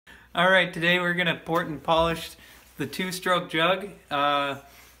Alright, today we're going to port and polish the two-stroke jug. We're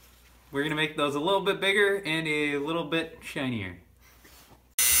going to make those a little bit bigger and a little bit shinier.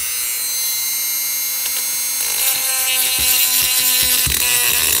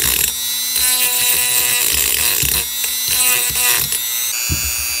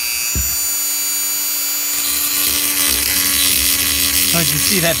 Oh, did you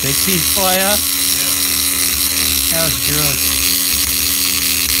see that big piece fly up? Yeah. That was gross.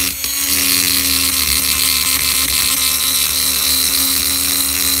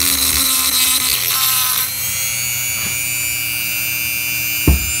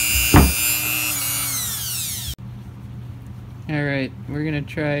 Alright, we're gonna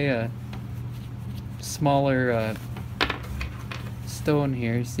try a smaller stone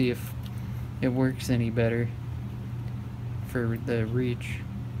here, see if it works any better for the reach.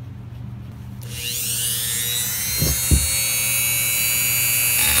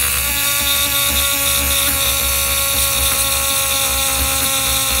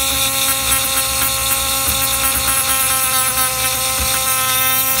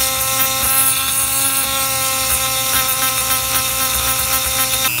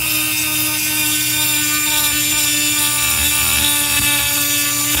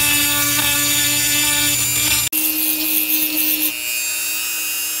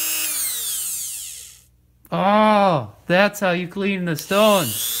 Oh, that's how you clean the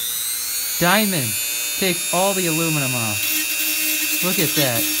stones. Diamond takes all the aluminum off. Look at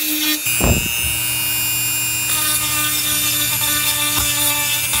that.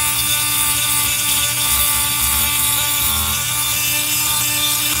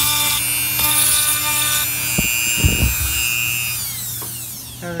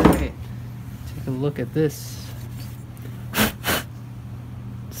 Alright, take a look at this.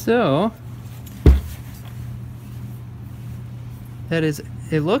 So, that is,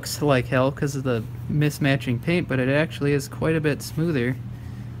 it looks like hell because of the mismatching paint, but it actually is quite a bit smoother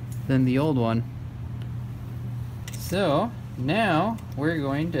than the old one. So, now we're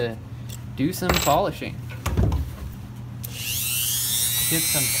going to do some polishing. Get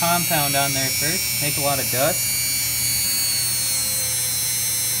some compound on there first, make a lot of dust.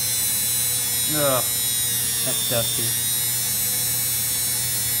 Ugh, that's dusty.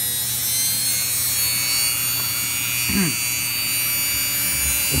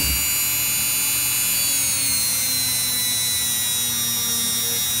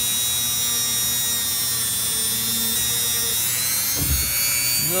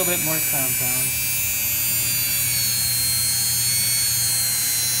 A little bit more compound.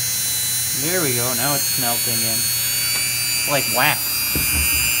 There we go, now it's melting in. It's like wax.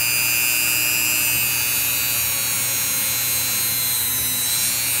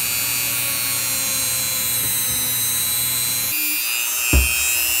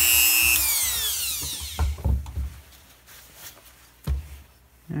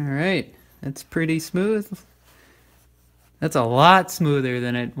 Alright, that's pretty smooth. That's a lot smoother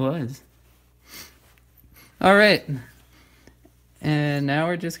than it was. Alright, and now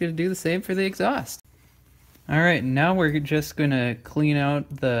we're just going to do the same for the exhaust. Alright, now we're just going to clean out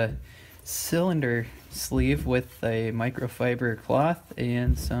the cylinder sleeve with a microfiber cloth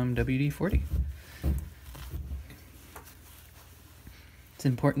and some WD-40. It's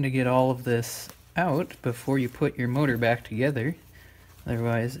important to get all of this out before you put your motor back together,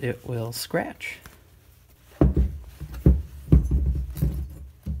 otherwise it will scratch.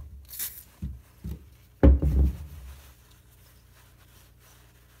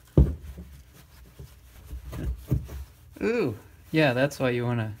 Ooh, yeah, that's why you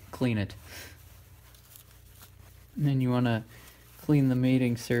want to clean it. And then you want to clean the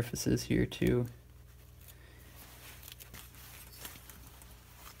mating surfaces here too.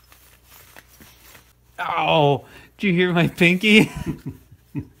 Oh, did you hear my pinky?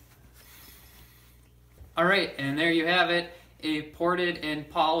 Alright, and there you have it, a ported and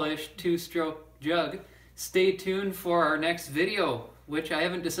polished two-stroke jug. Stay tuned for our next video, which I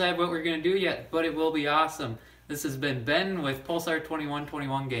haven't decided what we're going to do yet, but it will be awesome. This has been Ben with Pulsar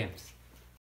 2121 Games.